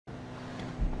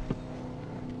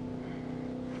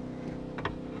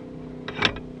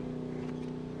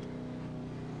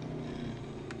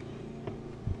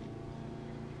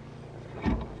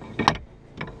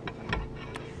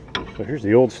So here's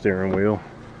the old steering wheel.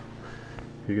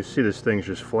 You can see this thing's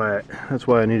just flat. That's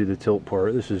why I needed the tilt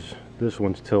part. This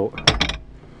one's tilt.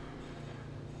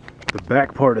 The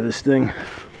back part of this thing.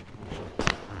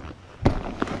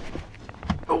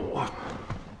 Oh.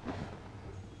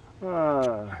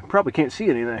 Probably can't see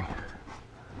anything.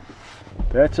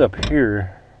 That's up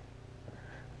here.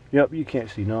 Yep, you can't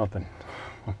see nothing.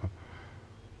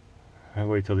 I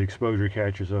wait till the exposure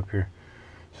catches up here.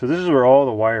 So this is where all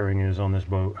the wiring is on this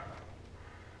boat.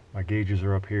 My gauges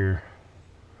are up here.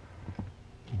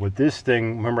 With this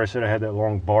thing, remember I said I had that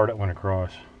long bar that went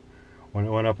across. When it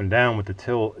went up and down with the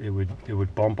tilt, it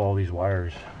would bump all these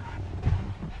wires.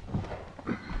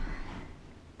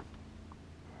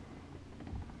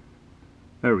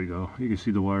 There we go. You can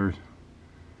see the wires.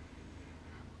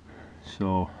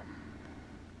 So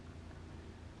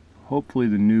hopefully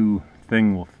the new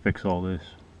thing will fix all this.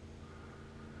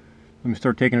 Let me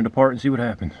start taking it apart and see what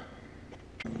happens.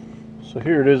 So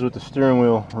here it is with the steering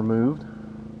wheel removed,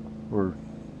 or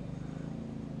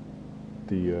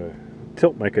the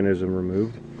tilt mechanism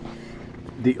removed.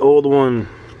 The old one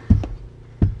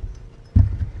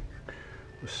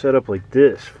was set up like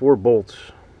this, 4 bolts,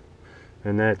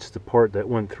 and that's the part that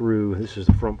went through. This is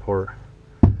the front part.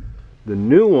 The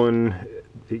new one,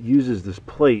 it uses this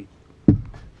plate.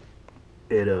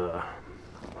 It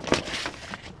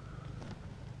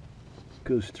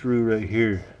goes through right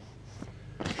here.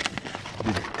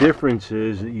 The difference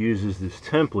is it uses this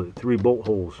template, 3 bolt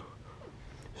holes.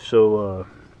 So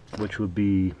which would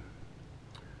be,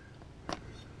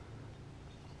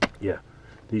 yeah,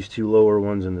 these 2 lower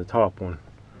ones and the top one.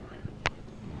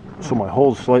 So my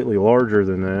hole's slightly larger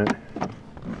than that.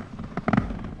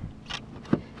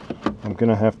 I'm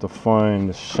gonna have to find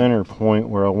the center point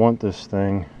where I want this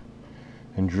thing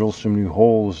and drill some new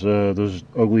holes. Those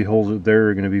ugly holes up there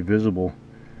are going to be visible.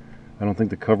 I don't think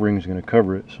the covering is going to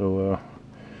cover it, so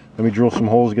let me drill some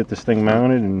holes, get this thing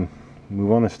mounted, and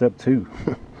move on to step 2.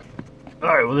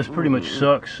 Alright, well this pretty much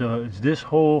sucks. It's this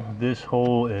hole,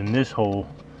 and this hole.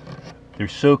 They're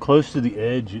so close to the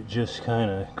edge, it just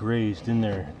kind of grazed in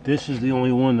there. This is the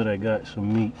only one that I got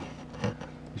some meat.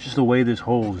 It's just the way this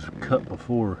hole was cut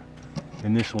before.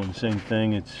 And this one, same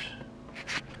thing. It's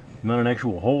not an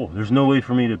actual hole. There's no way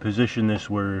for me to position this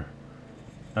where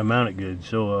I mount it good,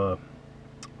 so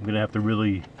I'm gonna have to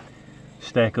really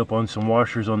stack up on some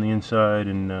washers on the inside,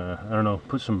 and I don't know,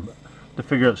 to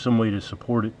figure out some way to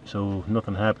support it so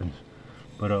nothing happens.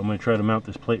 But I'm gonna try to mount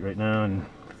this plate right now and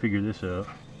figure this out.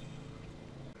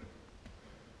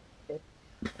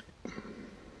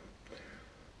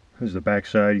 This is the back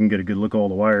side. You can get a good look at all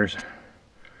the wires.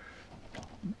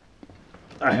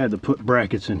 I had to put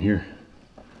brackets in here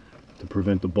to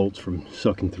prevent the bolts from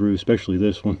sucking through, especially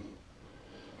this one.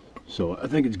 So I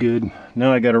think it's good.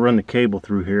 Now I got to run the cable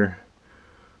through here,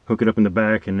 hook it up in the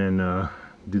back, and then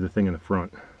do the thing in the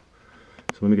front.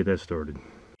 So let me get that started.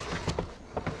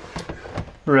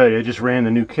 Alright, I just ran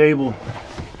the new cable,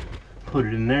 put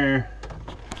it in there.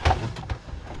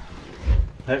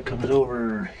 That comes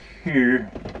over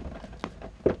here.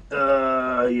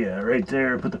 Yeah, right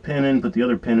there. Put the pin in, put the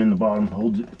other pin in the bottom,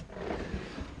 holds it.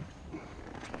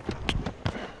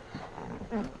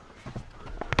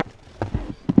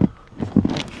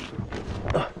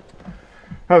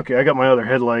 Okay, I got my other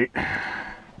headlight.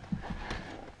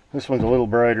 This one's a little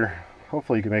brighter.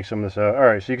 Hopefully you can make some of this out.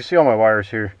 Alright, so you can see all my wires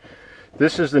here.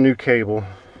 This is the new cable.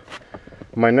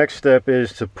 My next step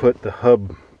is to put the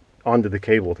hub onto the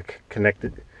cable to connect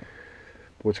it.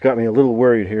 What's got me a little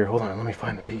worried here, hold on, let me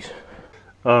find the piece.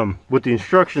 What the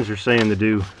instructions are saying to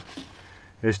do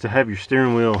is to have your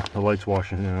steering wheel, the light's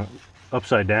washing,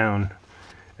 upside down,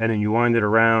 and then you wind it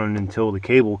around until the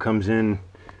cable comes in.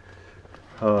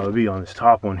 It'll be on this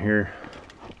top one here,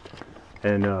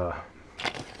 and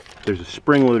there's a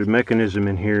spring-loaded mechanism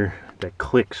in here that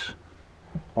clicks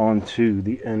onto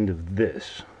the end of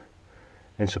this,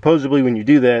 and supposedly when you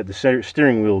do that, the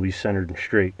steering wheel will be centered and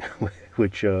straight,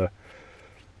 which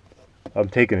I'm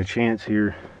taking a chance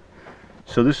here.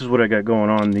 So this is what I got going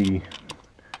on. The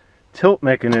tilt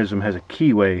mechanism has a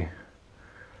keyway.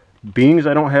 Being as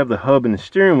I don't have the hub and the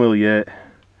steering wheel yet,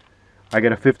 I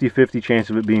got a 50-50 chance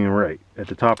of it being right at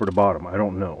the top or the bottom. I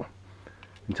don't know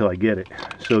until I get it.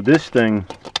 So this thing,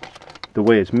 the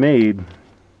way it's made,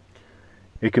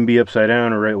 it can be upside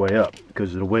down or right way up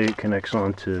because of the way it connects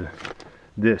onto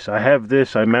this. I have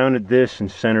this, I mounted this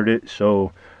and centered it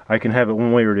so I can have it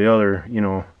one way or the other, you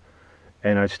know,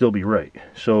 and I'd still be right.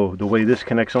 So the way this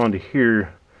connects onto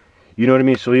here, you know what I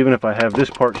mean? So even if I have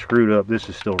this part screwed up, this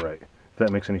is still right, if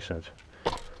that makes any sense.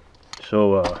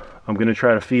 So I'm going to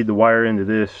try to feed the wire into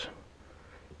this,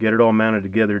 get it all mounted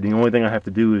together. The only thing I have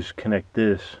to do is connect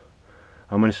this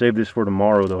I'm going to save this for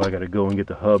tomorrow, though. I got to go and get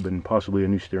the hub and possibly a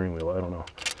new steering wheel. I don't know.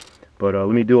 But let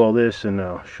me do all this and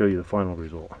I'll show you the final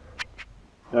result.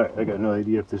 Alright, I got no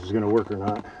idea if this is going to work or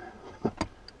not.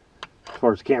 As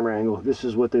far as camera angle, this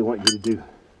is what they want you to do.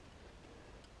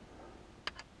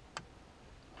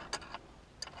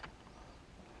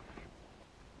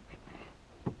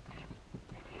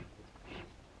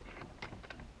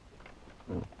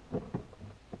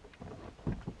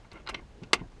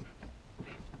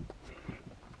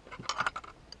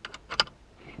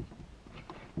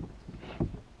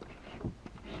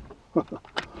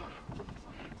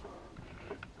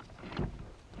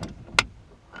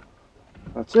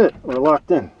 That's it, we're locked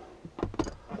in.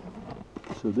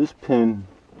 So this pin,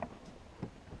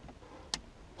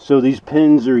 so these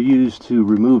pins are used to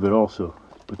remove it also,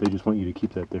 but they just want you to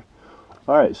keep that there.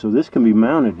 Alright, so this can be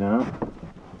mounted now.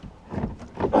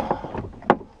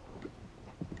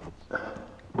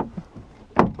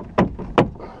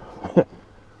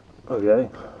 Okay.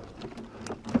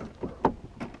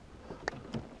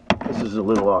 This is a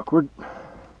little awkward.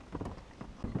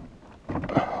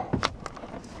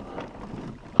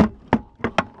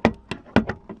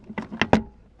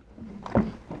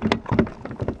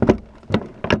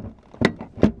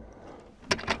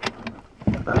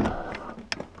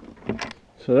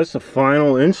 So that's the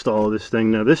final install of this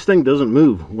thing. Now this thing doesn't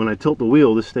move. When I tilt the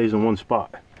wheel, this stays in one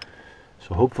spot.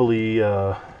 So hopefully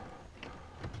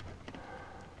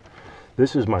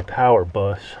this is my power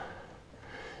bus.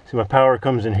 See, my power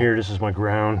comes in here. This is my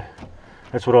ground.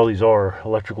 That's what all these are,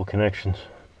 electrical connections.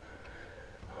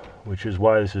 Which is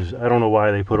why this is, I don't know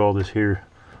why they put all this here.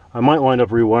 I might wind up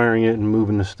rewiring it and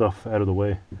moving the stuff out of the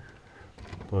way.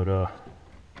 But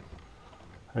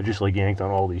I just like yanked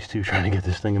on all these too, trying to get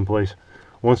this thing in place.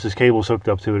 Once this cable's hooked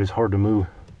up to it, it's hard to move.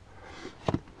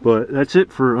 But that's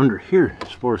it for under here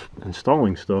as far as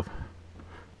installing stuff.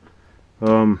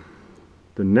 The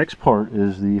next part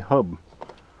is the hub.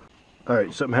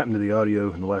 Alright, something happened to the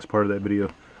audio in the last part of that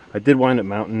video. I did wind up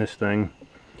mounting this thing.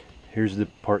 Here's the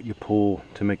part you pull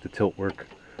to make the tilt work.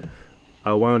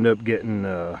 I wound up getting,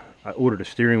 I ordered a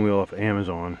steering wheel off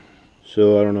Amazon.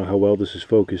 So I don't know how well this is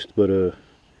focused, but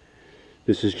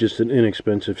this is just an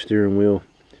inexpensive steering wheel.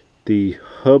 The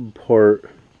hub part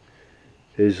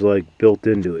is like built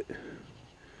into it,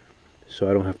 so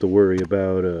I don't have to worry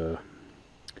about you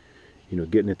know,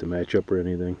 getting it to match up or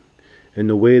anything. And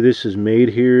the way this is made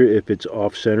here, if it's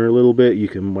off center a little bit, you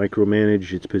can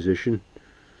micromanage its position.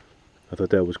 I thought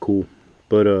that was cool,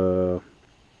 but I'm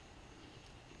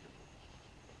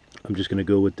just gonna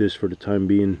go with this for the time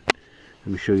being.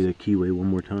 Let me show you the keyway one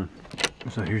more time.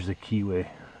 So here's the keyway.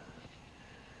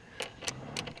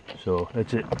 So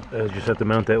that's it. I just have to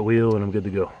mount that wheel and I'm good to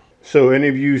go. So any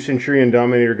of you Centurion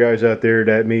Dominator guys out there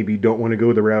that maybe don't want to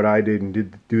go the route I did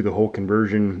and do the whole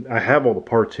conversion, I have all the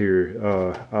parts here.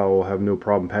 I'll have no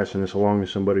problem passing this along to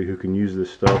somebody who can use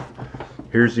this stuff.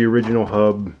 Here's the original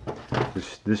hub.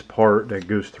 This part that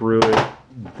goes through it.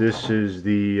 This is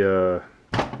the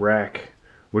rack,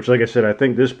 which, like I said, I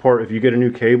think this part, if you get a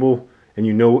new cable and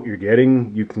you know what you're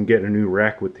getting, you can get a new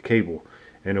rack with the cable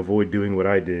and avoid doing what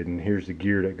I did. And here's the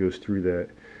gear that goes through that.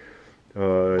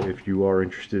 If you are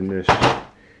interested in this,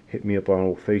 hit me up on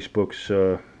old Facebook's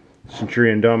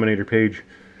Centurion Dominator page.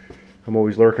 I'm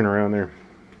always lurking around there.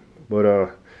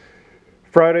 But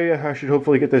Friday I should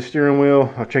hopefully get that steering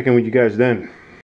wheel. I'll check in with you guys then.